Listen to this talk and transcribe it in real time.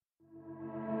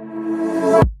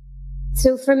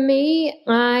So for me,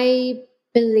 I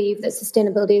believe that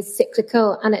sustainability is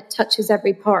cyclical and it touches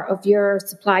every part of your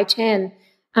supply chain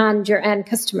and your end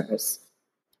customers.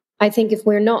 I think if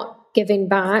we're not giving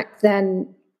back,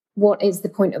 then what is the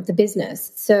point of the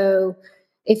business? So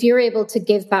if you're able to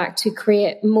give back to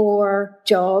create more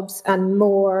jobs and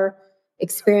more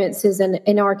experiences, and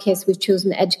in our case, we've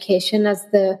chosen education as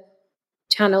the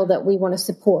channel that we want to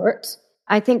support.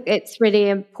 I think it's really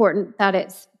important that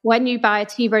it's when you buy a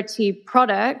T-Bird Tea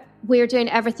product, we're doing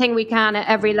everything we can at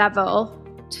every level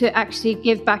to actually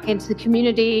give back into the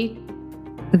community.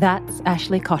 That's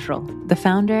Ashleigh Cotterill, the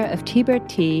founder of T-Bird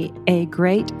Tea, a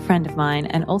great friend of mine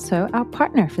and also our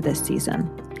partner for this season.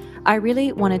 I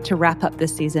really wanted to wrap up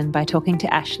this season by talking to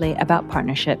Ashleigh about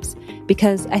partnerships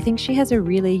because I think she has a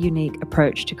really unique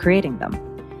approach to creating them.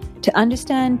 To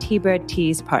understand T-Bird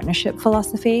Tea's partnership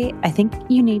philosophy, I think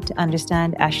you need to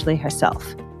understand Ashleigh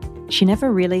herself. She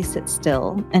never really sits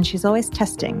still, and she's always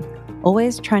testing,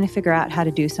 always trying to figure out how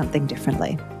to do something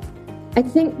differently. I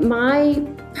think my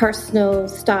personal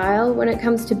style when it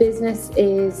comes to business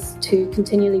is to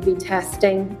continually be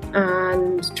testing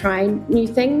and trying new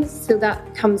things, so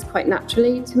that comes quite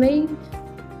naturally to me.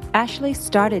 Ashleigh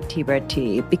started T-Bird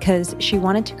Tea because she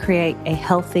wanted to create a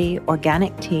healthy,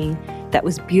 organic tea that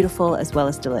was beautiful as well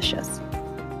as delicious.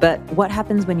 But what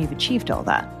happens when you've achieved all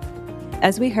that?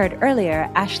 As we heard earlier,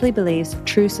 Ashleigh believes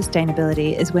true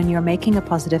sustainability is when you're making a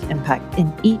positive impact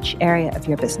in each area of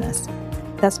your business.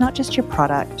 That's not just your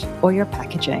product or your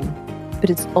packaging, but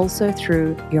it's also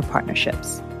through your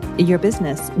partnerships. Your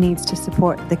business needs to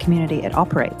support the community it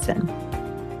operates in.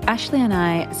 Ashleigh and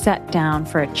I sat down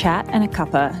for a chat and a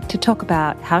cuppa to talk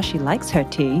about how she likes her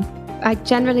tea. I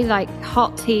generally like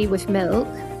hot tea with milk,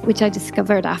 which I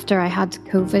discovered after I had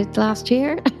COVID last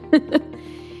year.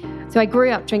 So I grew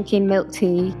up drinking milk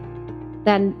tea.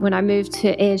 Then when I moved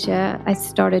to Asia, I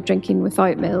started drinking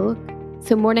without milk.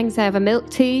 So mornings I have a milk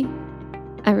tea.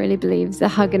 I really believe it's a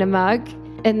hug in a mug.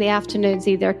 In the afternoons,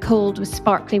 either cold with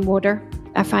sparkling water.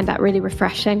 I find that really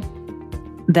refreshing.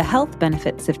 The health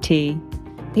benefits of tea.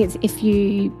 If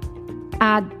you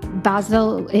add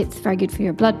basil, it's very good for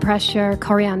your blood pressure.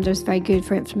 Coriander is very good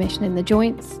for inflammation in the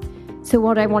joints. So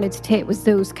what I wanted to take was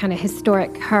those kind of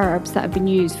historic herbs that have been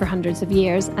used for hundreds of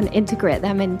years and integrate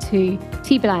them into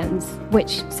tea blends,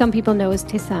 which some people know as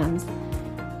tisanes.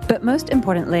 But most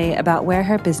importantly, about where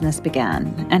her business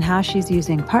began and how she's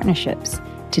using partnerships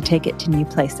to take it to new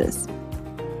places.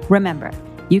 Remember,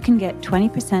 you can get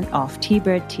 20% off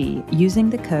T-Bird Tea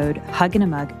using the code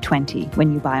HUGINAMUG20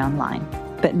 when you buy online.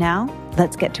 But now,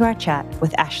 let's get to our chat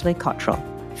with Ashleigh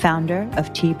Cotterill, founder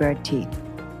of T-Bird Tea.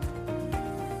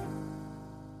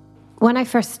 When I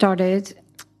first started,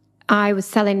 I was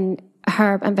selling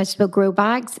herb and vegetable grow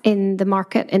bags in the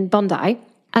market in Bondi.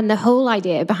 And the whole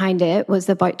idea behind it was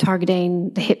about targeting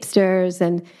the hipsters,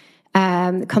 and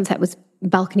the concept was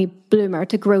balcony bloomer,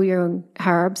 to grow your own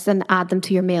herbs and add them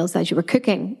to your meals as you were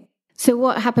cooking. So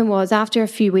what happened was, after a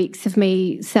few weeks of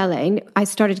me selling, I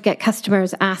started to get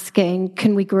customers asking,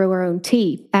 can we grow our own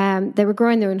tea? They were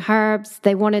growing their own herbs.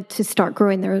 They wanted to start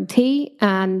growing their own tea.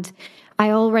 And I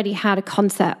already had a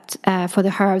concept for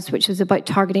the herbs, which was about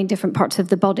targeting different parts of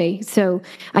the body. So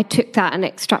I took that and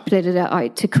extrapolated it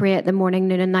out to create the morning,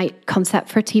 noon and night concept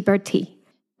for T-Bird Tea.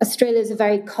 Australia is a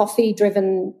very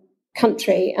coffee-driven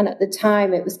country. And at the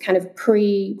time, it was kind of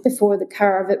before the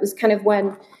curve. It was kind of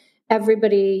when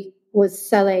everybody was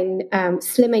selling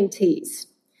slimming teas.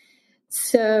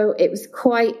 So it was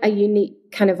quite a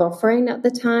unique kind of offering at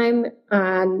the time.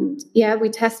 And yeah, we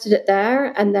tested it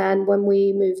there. And then when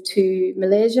we moved to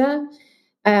Malaysia,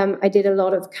 I did a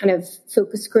lot of kind of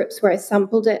focus groups where I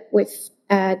sampled it with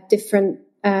different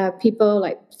people,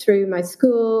 like through my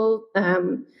school.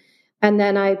 And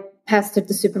then I pestered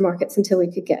the supermarkets until we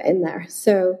could get in there.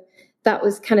 So that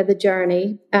was kind of the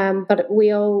journey. But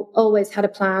we always had a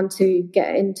plan to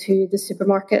get into the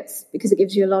supermarkets because it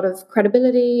gives you a lot of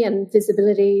credibility and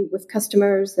visibility with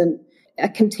customers and a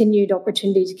continued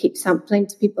opportunity to keep sampling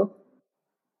to people.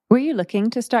 Were you looking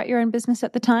to start your own business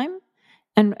at the time?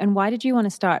 And why did you want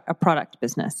to start a product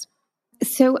business?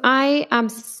 So I am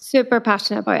super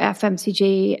passionate about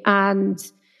FMCG and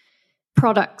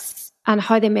products and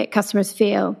how they make customers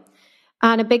feel.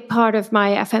 And a big part of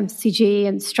my FMCG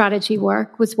and strategy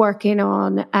work was working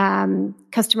on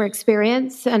customer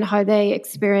experience and how they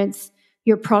experience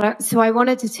your product. So I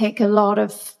wanted to take a lot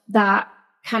of that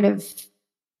kind of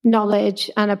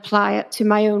knowledge and apply it to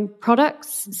my own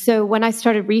products. So when I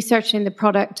started researching the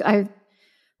product, I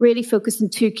really focused on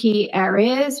two key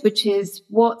areas, which is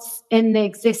what's in the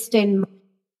existing,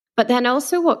 but then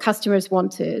also what customers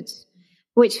wanted,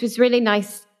 which was really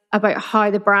nice about how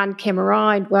the brand came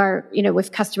around, where,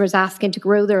 with customers asking to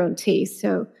grow their own tea.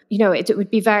 So, it would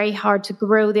be very hard to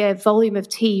grow the volume of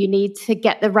tea you need to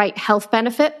get the right health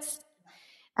benefits.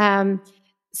 So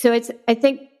I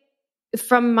think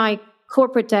from my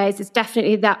corporate days, it's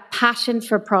definitely that passion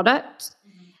for product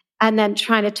and then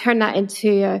trying to turn that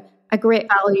into a great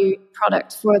value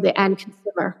product for the end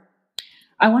consumer.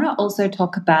 I want to also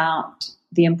talk about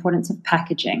the importance of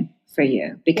packaging for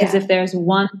you, because if there's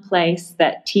one place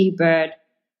that Teabird,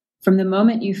 from the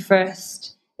moment you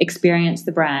first experience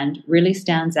the brand, really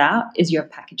stands out, is your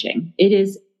packaging. It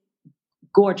is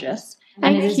gorgeous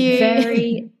and it is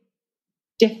very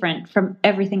different from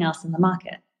everything else in the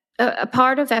market. A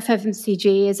part of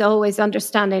FMCG is always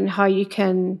understanding how you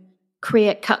can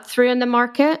create cut through in the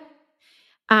market,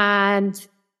 and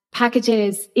packaging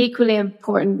is equally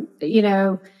important.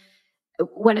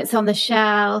 When it's on the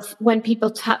shelf, when people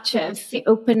touch it, if they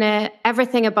open it,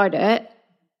 everything about it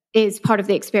is part of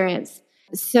the experience.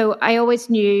 So I always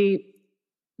knew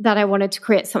that I wanted to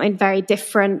create something very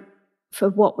different for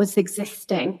what was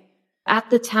existing. At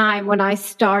the time when I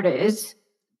started,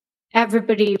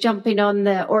 everybody jumping on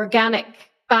the organic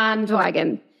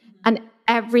bandwagon, and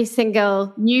every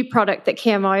single new product that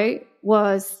came out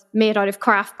was made out of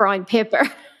craft brown paper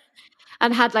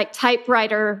and had like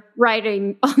typewriter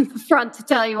writing on the front to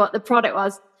tell you what the product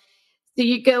was. So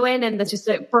you go in and they just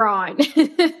look brown.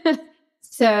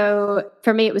 So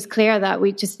for me, it was clear that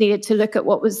we just needed to look at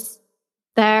what was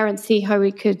there and see how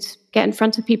we could get in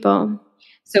front of people.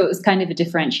 So it was kind of a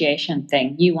differentiation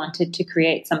thing. You wanted to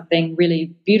create something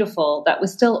really beautiful that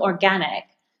was still organic,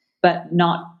 but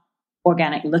not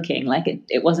organic looking. Like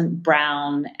it wasn't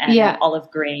brown and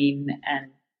olive green.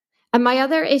 And my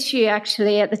other issue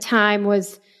actually at the time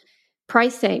was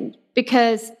pricing,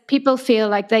 because people feel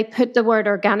like they put the word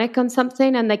organic on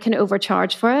something and they can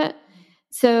overcharge for it.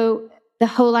 So the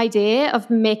whole idea of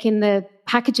making the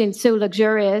packaging so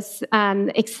luxurious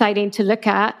and exciting to look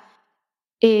at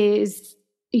is,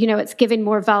 it's giving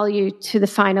more value to the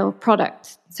final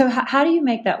product. So how do you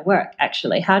make that work,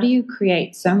 actually? How do you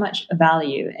create so much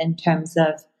value in terms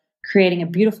of creating a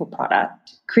beautiful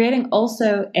product, creating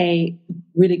also a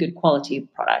really good quality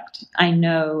product? I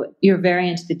know you're very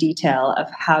into the detail of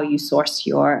how you source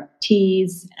your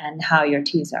teas and how your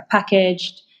teas are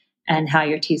packaged and how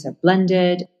your teas are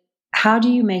blended. How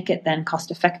do you make it then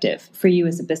cost effective for you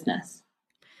as a business?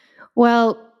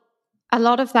 Well, a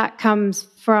lot of that comes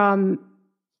from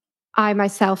I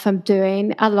myself am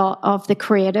doing a lot of the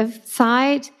creative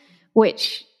side,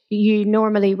 which you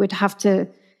normally would have to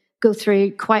go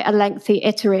through quite a lengthy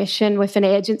iteration with an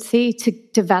agency to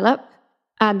develop.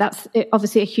 And that's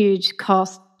obviously a huge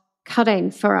cost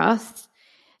cutting for us.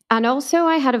 And also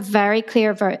I had a very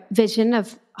clear vision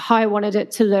of how I wanted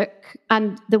it to look.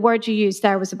 And the word you used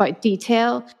there was about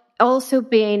detail. Also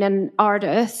being an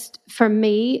artist, for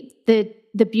me,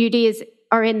 the beauty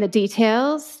are in the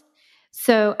details.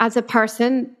 So as a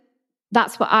person,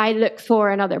 that's what I look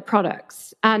for in other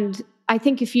products. And I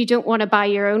think if you don't want to buy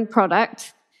your own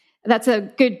product, that's a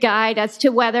good guide as to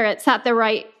whether it's at the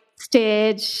right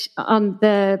stage on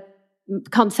the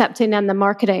concepting and the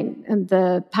marketing and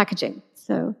the packaging.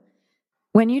 So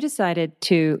when you decided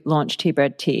to launch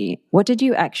Teabird Tea, what did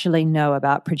you actually know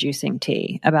about producing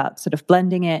tea, about sort of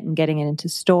blending it and getting it into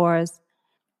stores?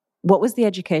 What was the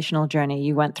educational journey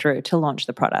you went through to launch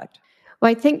the product? Well,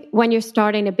 I think when you're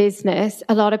starting a business,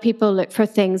 a lot of people look for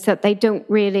things that they don't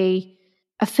really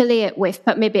affiliate with,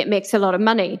 but maybe it makes a lot of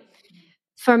money.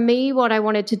 For me, what I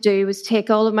wanted to do was take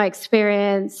all of my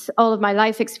experience, all of my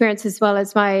life experience, as well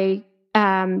as my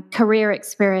career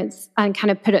experience, and kind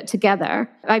of put it together.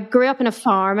 I grew up in a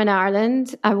farm in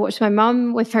Ireland. I watched my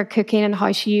mum with her cooking and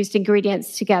how she used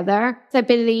ingredients together. I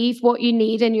believe what you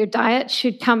need in your diet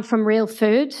should come from real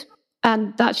food.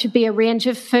 And that should be a range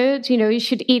of food. You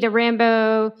should eat a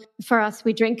rainbow. For us,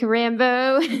 we drink a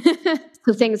rainbow.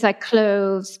 So things like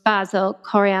cloves, basil,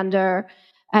 coriander,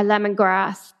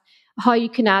 lemongrass, how you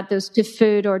can add those to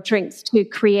food or drinks to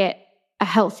create a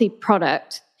healthy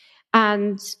product.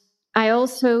 And I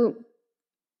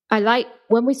like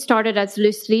when we started as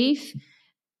loose leaf,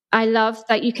 I love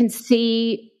that you can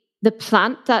see the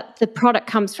plant that the product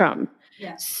comes from.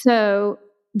 Yeah. So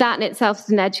that in itself is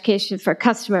an education for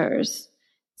customers.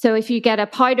 So if you get a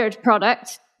powdered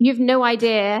product, you've no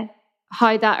idea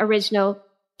how that original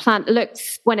plant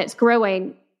looks when it's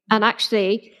growing. And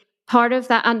actually, part of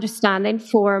that understanding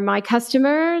for my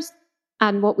customers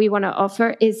and what we want to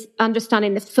offer is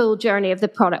understanding the full journey of the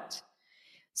product.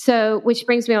 So, which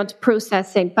brings me on to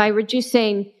processing. By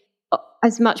reducing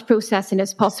as much processing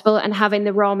as possible and having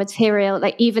the raw material,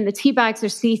 like even the tea bags are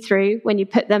see-through when you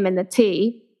put them in the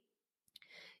tea,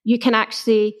 you can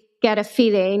actually get a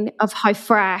feeling of how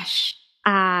fresh,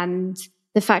 and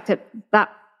the fact that that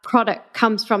product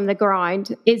comes from the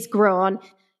ground, is grown,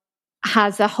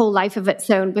 has a whole life of its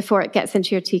own before it gets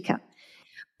into your teacup.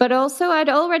 But also, I'd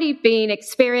already been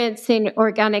experiencing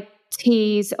organic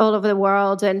teas all over the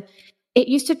world, and it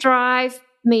used to drive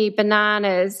me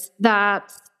bananas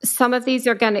that some of these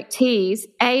organic teas,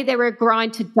 A, they were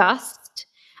ground to dust,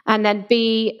 and then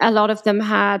B, a lot of them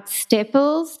had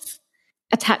staples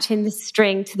attaching the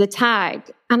string to the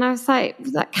tag. And I was like,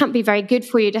 that can't be very good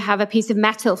for you to have a piece of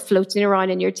metal floating around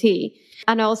in your tea.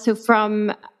 And also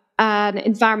from an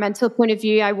environmental point of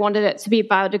view, I wanted it to be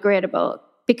biodegradable,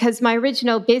 because my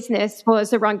original business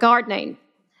was around gardening.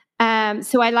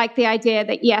 So I like the idea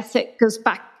that, yes, it goes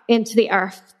back into the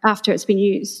earth after it's been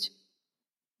used.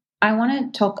 I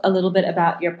want to talk a little bit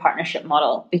about your partnership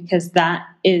model, because that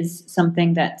is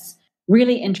something that's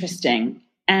really interesting.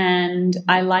 And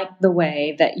I like the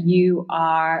way that you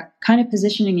are kind of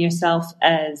positioning yourself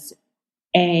as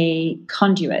a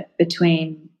conduit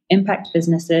between impact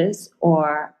businesses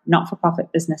or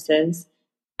not-for-profit businesses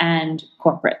and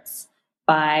corporates,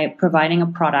 by providing a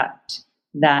product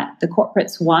that the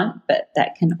corporates want, but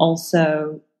that can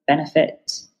also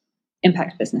benefit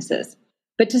impact businesses.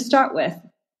 But to start with,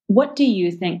 what do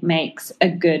you think makes a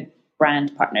good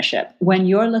brand partnership? When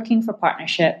you're looking for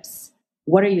partnerships,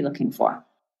 what are you looking for?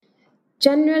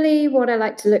 Generally, what I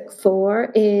like to look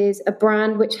for is a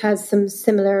brand which has some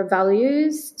similar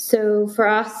values. So for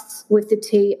us, with the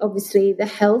tea, obviously the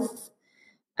health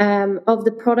of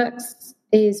the products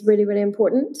is really, really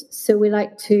important. So we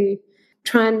like to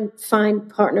try and find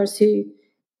partners who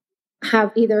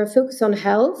have either a focus on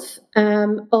health.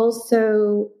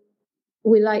 Also,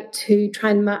 we like to try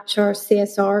and match our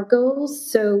CSR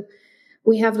goals. So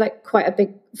we have like quite a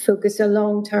big focus, a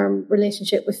long-term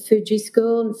relationship with Fuji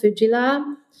School and Fuji Lab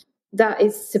that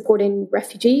is supporting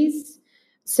refugees.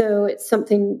 So it's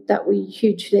something that we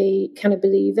hugely kind of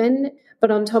believe in. But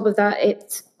on top of that,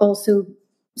 it also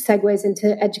segues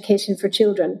into education for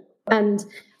children. And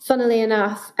funnily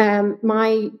enough,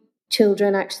 my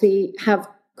children actually have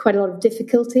quite a lot of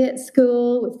difficulty at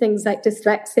school with things like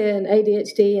dyslexia and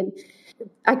ADHD, and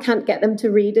I can't get them to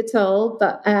read at all.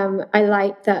 But I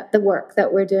like that the work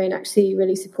that we're doing actually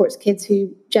really supports kids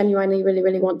who genuinely really,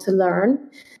 really want to learn.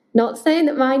 Not saying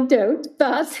that mine don't,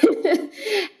 but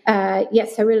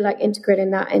yes, I really like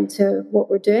integrating that into what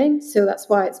we're doing. So that's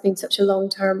why it's been such a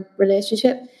long-term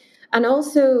relationship. And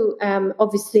also,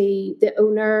 obviously, the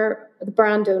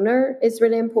brand owner is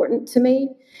really important to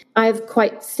me. I have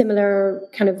quite similar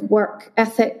kind of work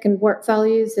ethic and work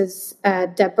values as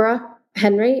Deborah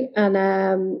Henry,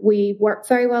 and we work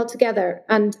very well together.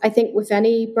 And I think with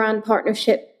any brand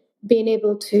partnership, being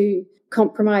able to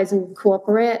compromise and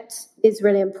cooperate is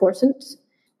really important.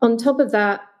 On top of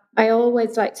that, I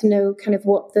always like to know kind of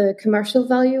what the commercial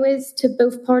value is to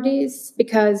both parties,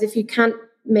 because if you can't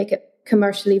make it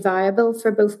commercially viable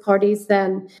for both parties,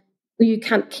 then you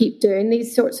can't keep doing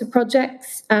these sorts of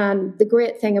projects. And the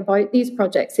great thing about these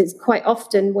projects is quite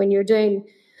often when you're doing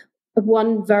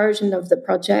one version of the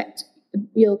project,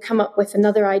 you'll come up with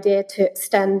another idea to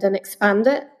extend and expand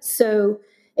it. So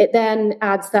it then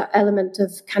adds that element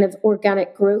of kind of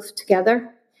organic growth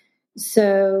together.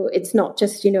 So it's not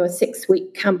just, a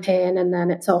 6-week campaign and then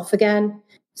it's off again.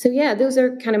 So yeah, those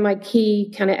are kind of my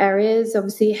key kind of areas.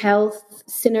 Obviously, health,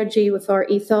 synergy with our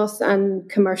ethos, and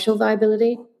commercial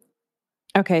viability.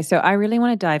 Okay, so I really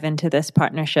want to dive into this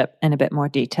partnership in a bit more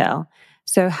detail.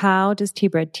 So how does Tea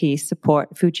Bread Tea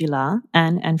support Fujila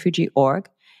and Fuji Org,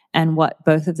 and what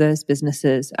both of those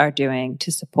businesses are doing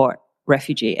to support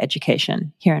refugee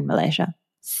education here in Malaysia?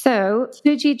 So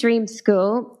Fuji Dream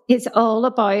School is all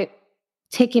about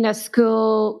taking a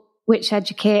school which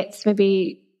educates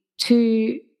maybe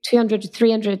 200 to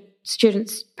 300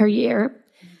 students per year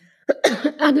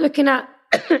and looking at,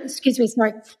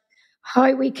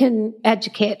 how we can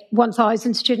educate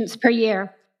 1,000 students per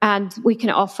year. And we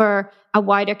can offer a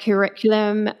wider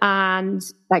curriculum and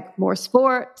like more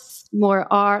sports,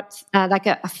 more art, like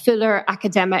a fuller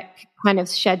academic kind of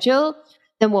schedule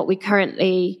than what we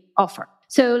currently offer.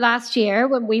 So last year,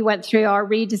 when we went through our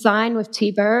redesign with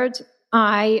T-Bird,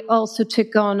 I also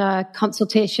took on a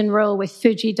consultation role with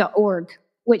Fuji.org,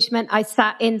 which meant I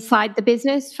sat inside the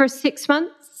business for 6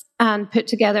 months and put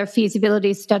together a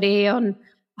feasibility study on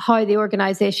how the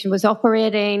organization was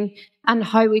operating and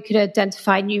how we could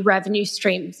identify new revenue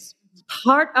streams.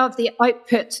 Part of the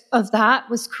output of that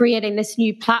was creating this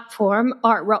new platform,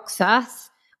 Art Roxas,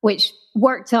 which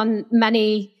worked on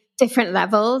many different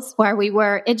levels, where we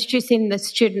were introducing the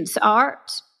students'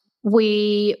 art.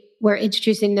 We were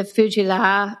introducing the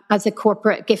Fujila as a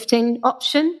corporate gifting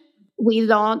option. We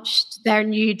launched their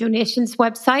new donations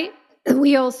website.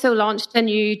 We also launched a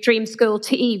new Dream School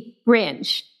tea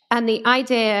range. And the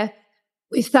idea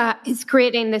with that is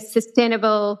creating this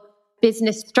sustainable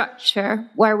business structure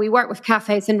where we work with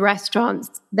cafes and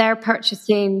restaurants. They're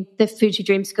purchasing the Fuji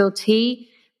Dream School tea,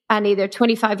 and either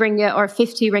 25 ringgit or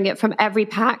 50 ringgit from every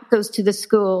pack goes to the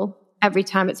school every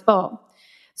time it's bought.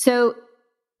 So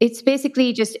it's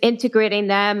basically just integrating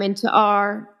them into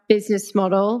our business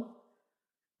model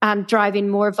and driving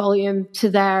more volume to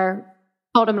their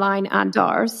bottom line and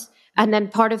ours. And then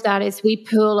part of that is we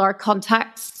pool our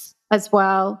contacts as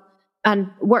well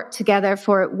and work together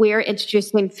for it. We're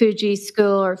introducing Fuji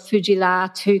School or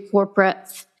Fujila to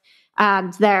corporates,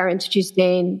 and they're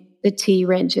introducing the tea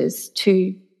ranges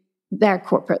to their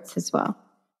corporates as well.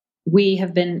 We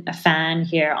have been a fan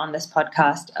here on this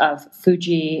podcast of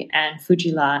Fuji and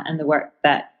Fujila and the work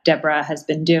that Deborah has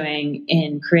been doing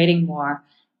in creating more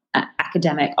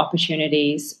academic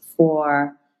opportunities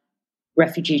for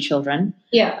refugee children.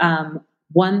 Yeah.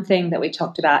 One thing that we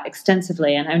talked about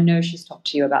extensively, and I know she's talked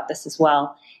to you about this as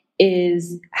well,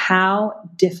 is how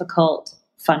difficult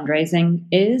fundraising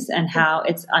is and how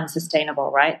it's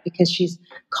unsustainable, right? Because she's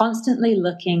constantly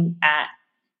looking at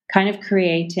kind of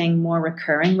creating more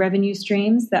recurring revenue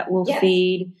streams that will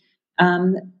feed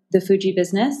the Fuji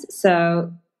business.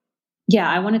 So, yeah,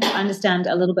 I wanted to understand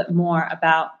a little bit more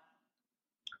about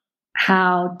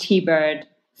how T-Bird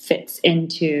fits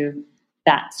into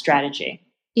that strategy.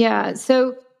 Yeah.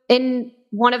 So in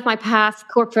one of my past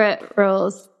corporate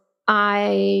roles,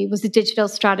 I was a digital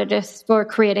strategist for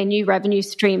creating new revenue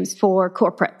streams for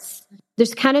corporates.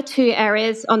 There's kind of two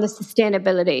areas on the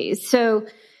sustainability. So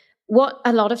what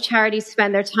a lot of charities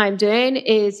spend their time doing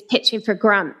is pitching for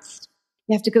grants.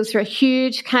 You have to go through a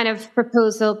huge kind of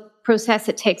proposal process.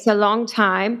 It takes a long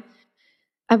time.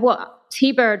 And what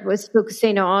T-Bird was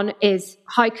focusing on is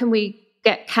how can we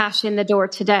get cash in the door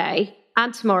today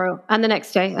and tomorrow and the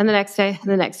next day and the next day and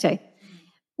the next day,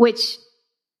 which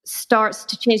starts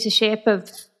to change the shape of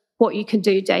what you can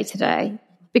do day to day.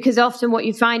 Because often what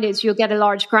you find is you'll get a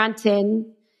large grant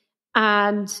in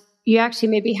and you actually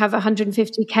maybe have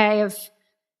 150K of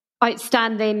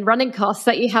outstanding running costs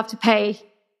that you have to pay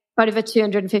out of a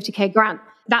 250K grant.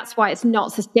 That's why it's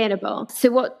not sustainable.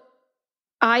 So what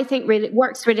I think really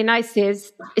works really nicely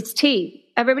is it's tea.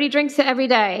 Everybody drinks it every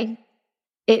day.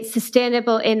 It's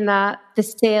sustainable in that the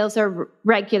sales are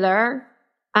regular,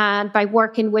 and by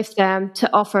working with them to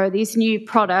offer these new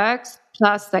products,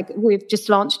 plus like we've just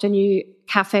launched a new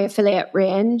cafe affiliate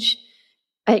range.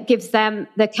 It gives them,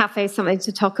 the cafe, something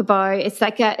to talk about. It's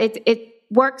like it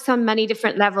works on many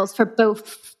different levels for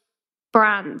both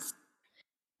brands.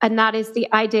 And that is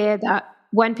the idea that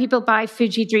when people buy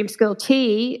Fuji Dream School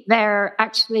tea, they're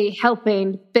actually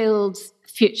helping build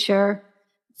future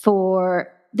for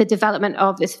the development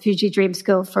of this Fuji Dream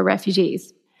School for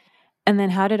refugees. And then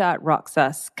how did Art Rocks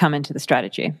Us come into the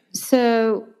strategy?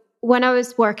 So when I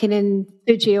was working in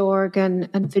Fuji Org and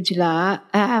Fujila,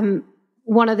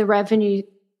 one of the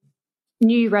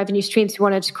new revenue streams we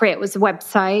wanted to create was a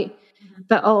website,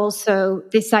 but also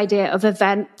this idea of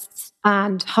events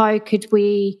and how could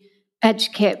we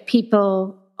educate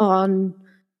people on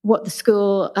what the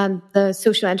school and the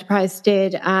social enterprise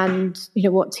did and, you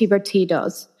know, what T-Bird Tea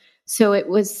does. So it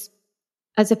was,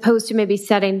 as opposed to maybe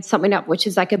setting something up which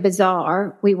is like a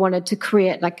bazaar, we wanted to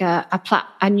create like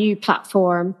a new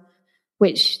platform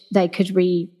which they could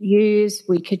reuse,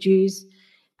 we could use.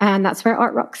 And that's where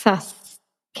Art Rocks Us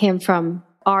came from.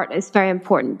 Art is very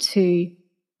important to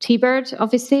T-Bird,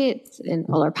 obviously. It's in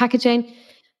all our packaging.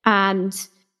 And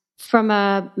from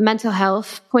a mental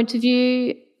health point of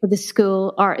view, for the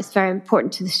school, art is very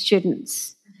important to the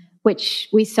students, which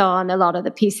we saw in a lot of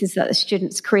the pieces that the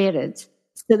students created.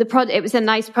 So it was a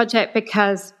nice project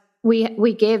because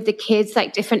we gave the kids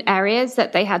like different areas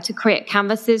that they had to create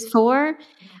canvases for.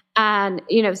 And,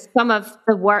 you know, some of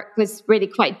the work was really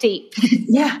quite deep.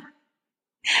 Yeah.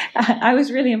 I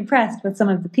was really impressed with some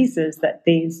of the pieces that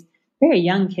these very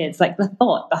young kids, like the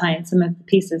thought behind some of the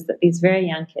pieces that these very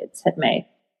young kids had made.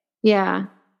 Yeah.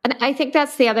 And I think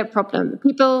that's the other problem.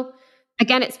 People,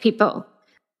 again, it's people.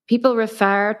 People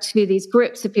refer to these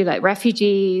groups of people like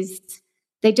refugees.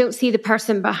 They don't see the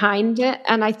person behind it.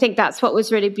 And I think that's what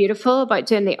was really beautiful about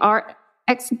doing the art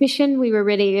exhibition. We were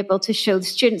really able to show the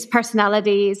students'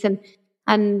 personalities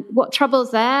and what troubles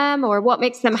them or what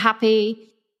makes them happy.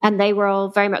 And they were all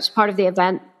very much part of the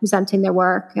event, presenting their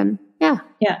work. And yeah.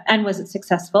 And was it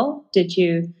successful? Did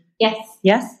you?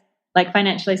 Yes. Like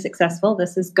financially successful?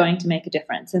 This is going to make a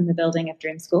difference in the building of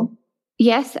Dream School?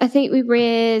 Yes, I think we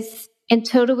raised In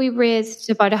total, we raised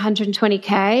about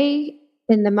 120K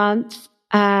in the month.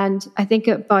 And I think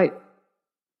about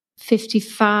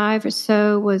 55 or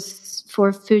so was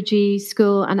for Fuji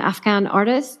school and Afghan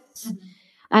artists. Mm-hmm.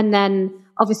 And then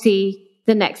obviously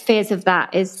the next phase of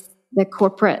that is the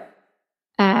corporate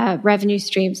revenue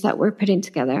streams that we're putting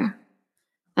together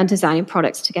and designing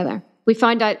products together. We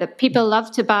found out that people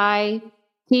love to buy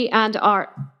tea and art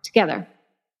together.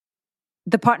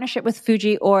 The partnership with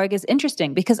Fuji.org is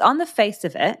interesting because on the face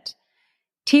of it,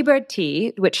 T-Bird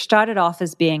Tea, which started off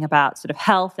as being about sort of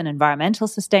health and environmental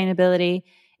sustainability,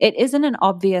 it isn't an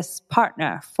obvious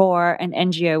partner for an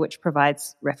NGO which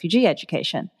provides refugee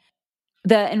education.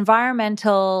 The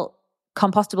environmental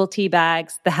compostable tea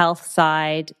bags, the health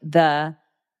side, the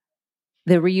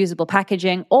reusable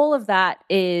packaging, all of that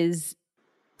is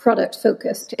product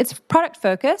focused. It's product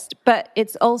focused, but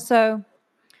it's also,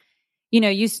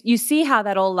 you see how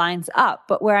that all lines up.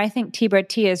 But where I think T-Bird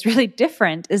Tea is really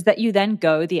different is that you then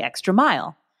go the extra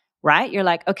mile, right? You're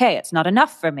like, okay, it's not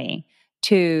enough for me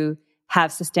to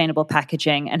have sustainable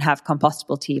packaging and have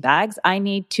compostable tea bags. I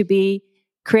need to be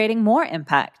creating more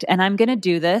impact. And I'm going to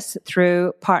do this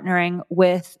through partnering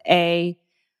with a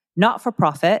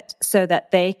not-for-profit so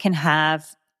that they can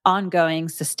have ongoing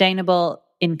sustainable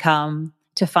income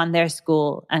to fund their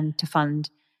school and to fund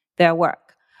their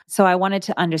work. So I wanted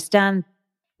to understand,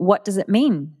 what does it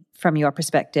mean from your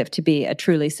perspective to be a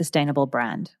truly sustainable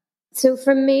brand? So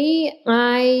for me,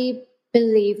 I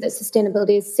believe that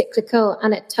sustainability is cyclical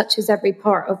and it touches every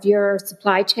part of your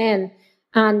supply chain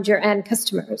and your end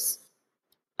customers.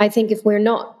 I think if we're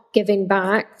not giving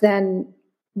back, then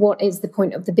what is the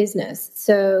point of the business?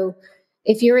 So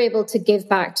if you're able to give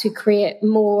back to create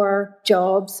more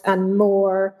jobs and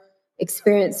more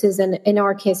experiences, and in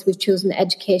our case, we've chosen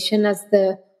education as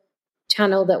the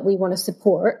channel that we want to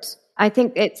support. I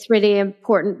think it's really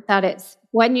important that it's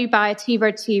when you buy a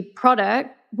T-Bird Tea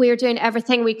product, we're doing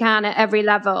everything we can at every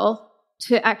level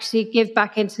to actually give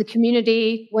back into the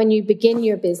community. When you begin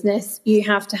your business, you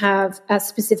have to have a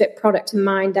specific product in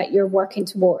mind that you're working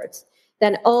towards.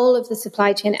 Then all of the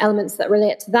supply chain elements that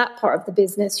relate to that part of the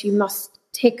business, you must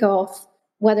tick off,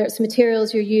 whether it's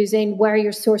materials you're using, where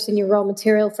you're sourcing your raw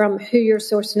material from, who you're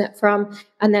sourcing it from,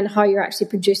 and then how you're actually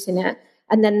producing it.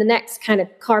 And then the next kind of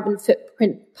carbon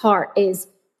footprint part is,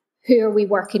 who are we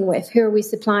working with? Who are we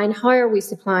supplying? How are we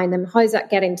supplying them? How's that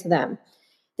getting to them?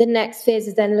 The next phase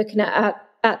is then looking at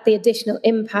the additional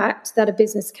impact that a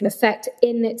business can affect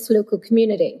in its local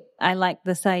community. I like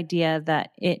this idea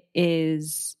that it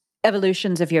is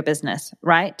evolutions of your business,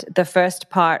 right? The first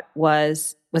part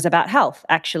was about health,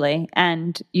 actually,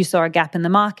 and you saw a gap in the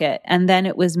market. And then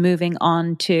it was moving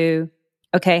on to,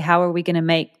 okay, how are we going to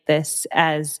make this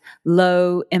as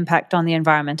low impact on the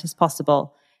environment as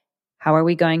possible? How are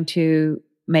we going to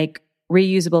make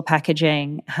reusable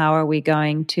packaging? How are we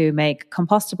going to make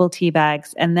compostable tea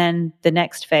bags? And then the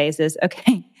next phase is,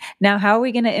 okay, now how are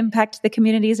we going to impact the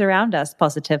communities around us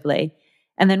positively?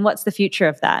 And then what's the future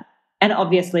of that? And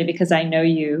obviously, because I know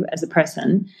you as a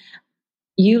person,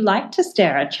 you like to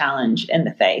stare a challenge in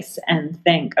the face and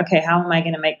think, okay, how am I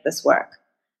going to make this work?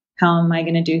 How am I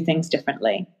going to do things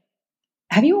differently?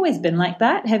 Have you always been like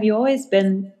that? Have you always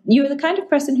been, you're the kind of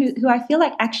person who I feel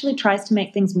like actually tries to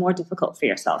make things more difficult for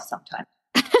yourself sometimes.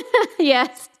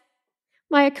 Yes.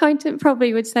 My accountant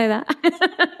probably would say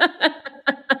that.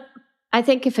 I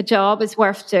think if a job is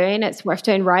worth doing, it's worth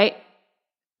doing right.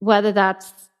 Whether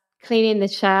that's cleaning the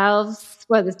shelves,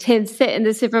 whether the tins sit in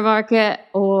the supermarket,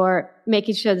 or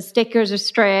making sure the stickers are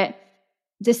straight.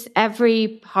 Just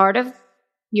every part of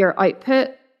your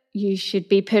output, you should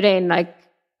be putting like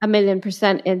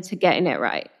 1,000,000% into getting it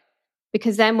right.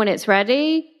 Because then when it's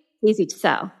ready, it's easy to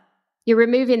sell. You're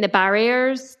removing the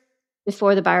barriers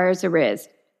before the barriers are raised.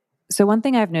 So one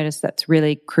thing I've noticed that's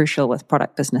really crucial with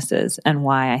product businesses, and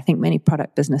why I think many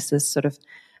product businesses sort of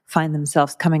find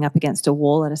themselves coming up against a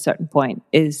wall at a certain point,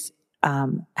 is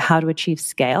how to achieve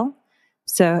scale.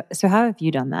 So how have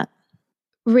you done that?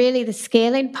 Really, the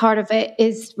scaling part of it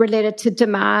is related to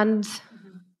demand.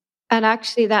 Mm-hmm. And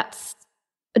actually, that's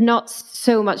not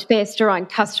so much based around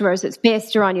customers. It's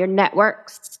based around your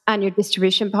networks and your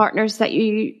distribution partners that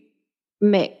you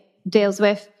make deals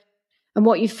with. And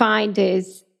what you find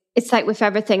is, it's like with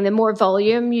everything, the more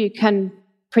volume you can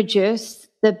produce,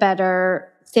 the better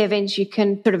savings you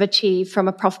can sort of achieve from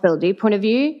a profitability point of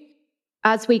view.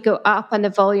 As we go up and the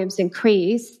volumes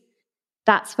increase,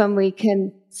 that's when we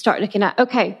can start looking at,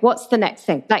 okay, what's the next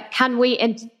thing? Like, can we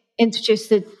introduce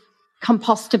the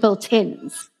compostable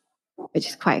tins? Which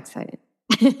is quite exciting.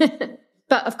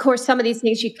 But of course, some of these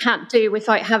things you can't do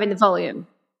without having the volume.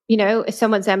 You know, if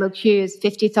someone's MOQ is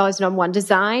 50,000 on one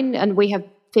design and we have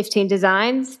 15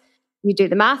 designs. You do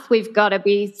the math, we've got to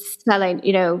be selling,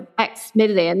 X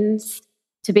millions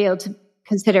to be able to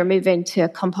consider moving to a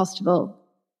compostable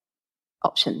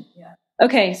option. Yeah.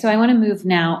 Okay, so I want to move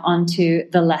now on to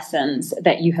the lessons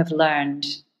that you have learned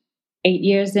 8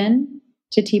 years in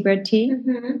to T-Bird Tea.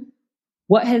 Mm-hmm.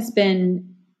 What has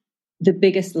been the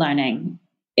biggest learning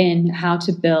in how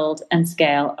to build and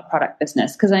scale a product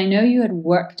business? Because I know you had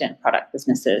worked in product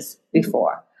businesses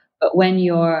before, but when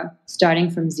you're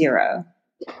starting from zero,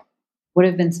 what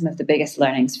have been some of the biggest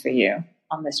learnings for you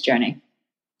on this journey?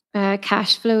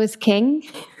 Cash flow is king.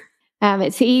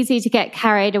 It's easy to get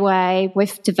carried away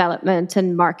with development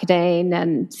and marketing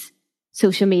and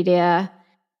social media,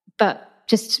 but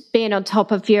just being on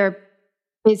top of your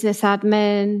business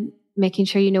admin, making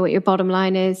sure you know what your bottom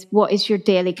line is. What is your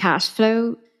daily cash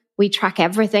flow? We track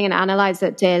everything and analyze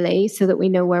it daily so that we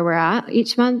know where we're at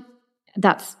each month.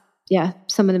 That's,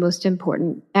 some of the most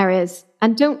important areas.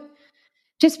 And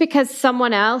just because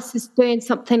someone else is doing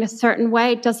something a certain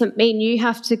way doesn't mean you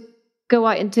have to go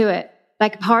out and do it.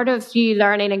 Like part of you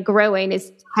learning and growing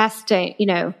is testing,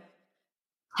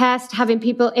 test having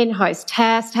people in-house,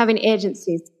 test having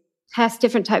agencies, test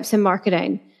different types of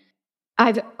marketing.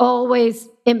 I've always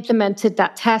implemented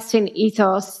that testing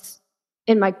ethos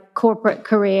in my corporate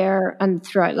career and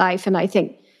throughout life. And I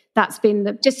think that's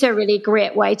been just a really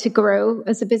great way to grow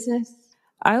as a business.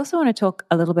 I also want to talk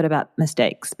a little bit about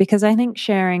mistakes, because I think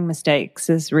sharing mistakes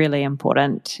is really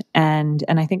important. And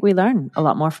I think we learn a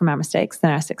lot more from our mistakes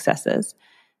than our successes.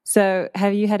 So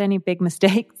have you had any big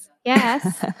mistakes?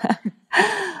 Yes.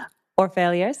 Or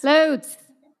failures? Loads.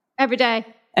 Every day.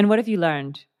 And what have you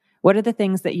learned? What are the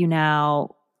things that you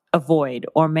now avoid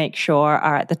or make sure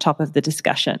are at the top of the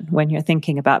discussion when you're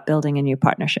thinking about building a new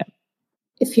partnership?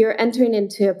 If you're entering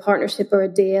into a partnership or a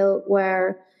deal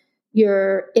where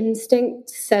your instinct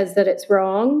says that it's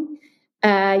wrong,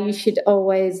 you should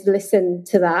always listen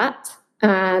to that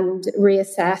and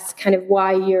reassess kind of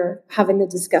why you're having the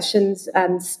discussions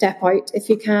and step out if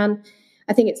you can.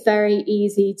 I think it's very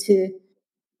easy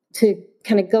to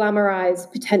kind of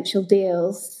glamorize potential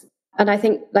deals. And I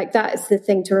think like that is the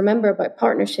thing to remember about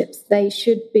partnerships. They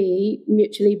should be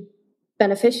mutually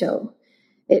beneficial.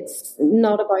 It's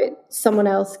not about someone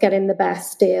else getting the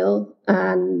best deal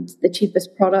and the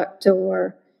cheapest product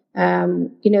or,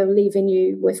 leaving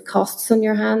you with costs on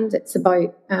your hand. It's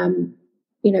about, trying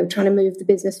to move the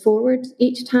business forward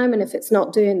each time. And if it's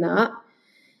not doing that,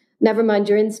 never mind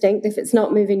your instinct. If it's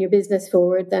not moving your business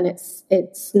forward, then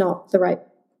it's not the right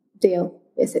deal,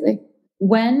 basically.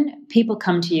 When people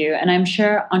come to you, and I'm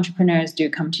sure entrepreneurs do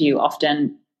come to you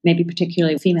often, maybe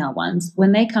particularly female ones,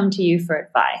 when they come to you for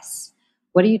advice,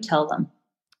 what do you tell them?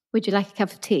 Would you like a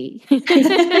cup of tea?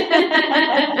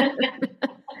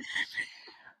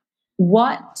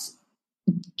 What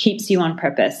keeps you on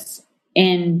purpose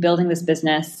in building this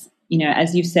business?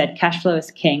 As you've said, cash flow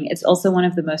is king. It's also one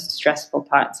of the most stressful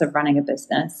parts of running a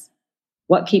business.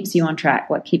 What keeps you on track?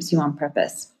 What keeps you on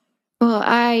purpose? Well,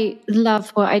 I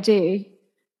love what I do.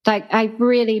 Like, I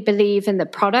really believe in the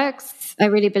products. I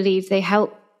really believe they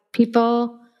help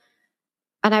people.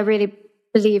 And I really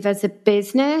believe as a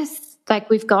business, like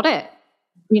we've got it.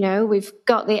 We've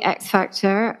got the X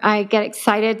factor. I get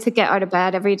excited to get out of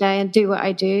bed every day and do what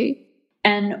I do.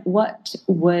 And what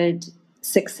would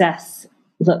success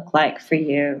look like for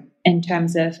you in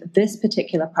terms of this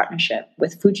particular partnership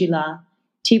with Fujila,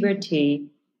 T-Bird Tea,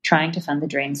 trying to fund the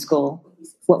Drain School?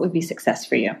 What would be success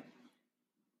for you?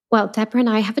 Well, Deborah and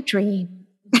I have a dream.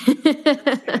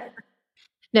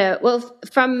 No, well,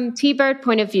 from T-Bird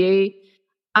point of view,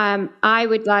 I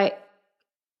would like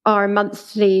our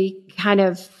monthly kind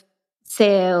of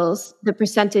sales, the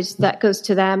percentage that goes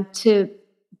to them, to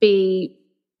be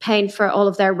paying for all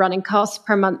of their running costs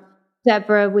per month.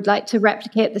 Deborah would like to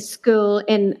replicate the school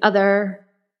in other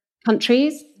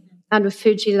countries and with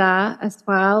Fujila as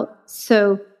well.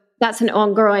 So that's an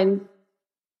ongoing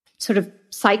sort of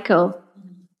cycle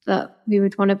that we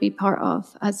would want to be part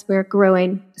of as we're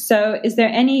growing. So is there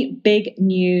any big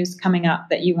news coming up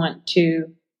that you want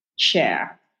to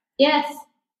share? Yes.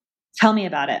 Tell me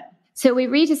about it. So we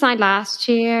redesigned last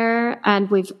year, and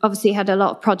we've obviously had a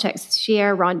lot of projects this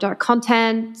year around our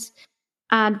content.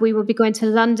 And we will be going to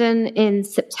London in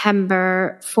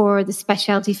September for the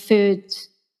specialty food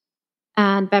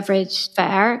and beverage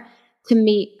fair to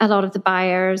meet a lot of the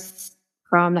buyers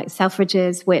from like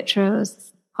Selfridges,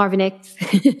 Waitrose, Harvey Nicks.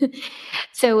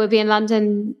 So we'll be in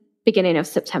London beginning of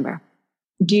September.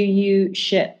 Do you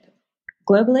ship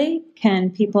globally? Can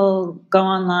people go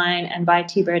online and buy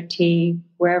T-Bird Tea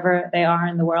wherever they are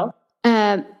in the world?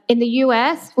 In the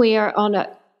US, we are on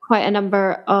quite a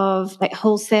number of like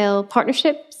wholesale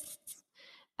partnerships.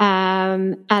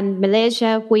 And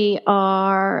Malaysia, we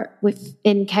are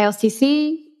in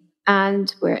KLCC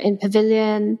and we're in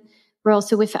Pavilion. We're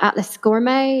also with Atlas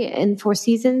Gourmet in Four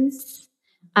Seasons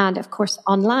and, of course,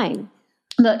 online.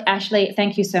 Look, Ashleigh,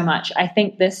 thank you so much. I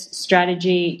think this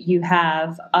strategy you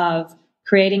have of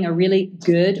creating a really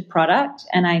good product,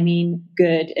 and I mean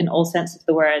good in all sense of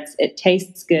the words, it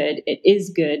tastes good, it is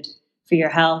good for your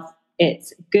health,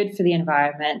 it's good for the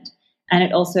environment, and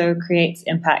it also creates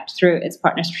impact through its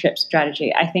partnership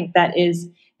strategy. I think that is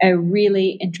a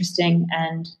really interesting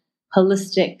and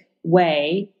holistic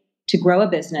way to grow a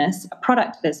business, a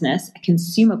product business, a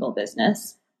consumable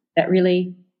business that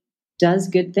really does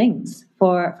good things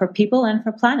for people and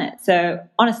for planet. So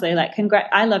honestly,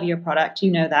 I love your product.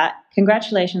 You know that.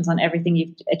 Congratulations on everything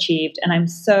you've achieved. And I'm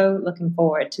so looking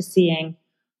forward to seeing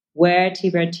where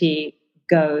T-Bird Tea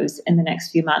goes in the next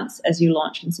few months as you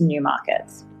launch in some new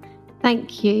markets.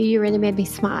 Thank you. You really made me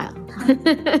smile.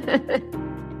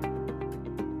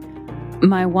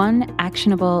 My one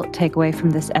actionable takeaway from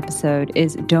this episode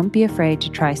is don't be afraid to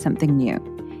try something new,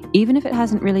 even if it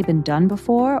hasn't really been done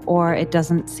before or it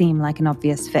doesn't seem like an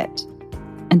obvious fit.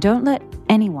 And don't let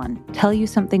anyone tell you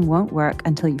something won't work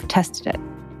until you've tested it.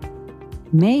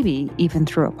 Maybe even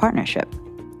through a partnership.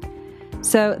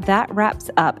 So that wraps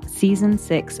up season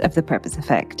 6 of The Purpose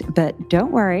Effect. But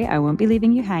don't worry, I won't be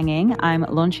leaving you hanging. I'm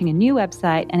launching a new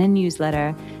website and a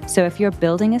newsletter. So if you're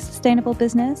building a sustainable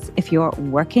business, if you're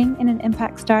working in an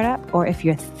impact startup, or if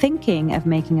you're thinking of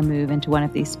making a move into one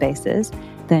of these spaces,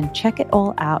 then check it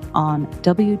all out on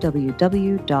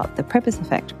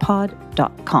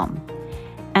www.thepurposeeffectpod.com.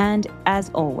 And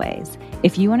as always,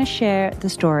 if you want to share the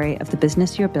story of the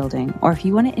business you're building, or if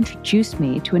you want to introduce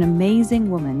me to an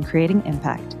amazing woman creating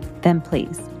impact, then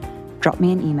please drop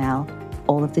me an email.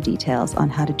 All of the details on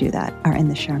how to do that are in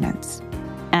the show notes.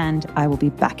 And I will be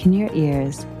back in your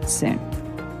ears soon.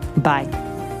 Bye.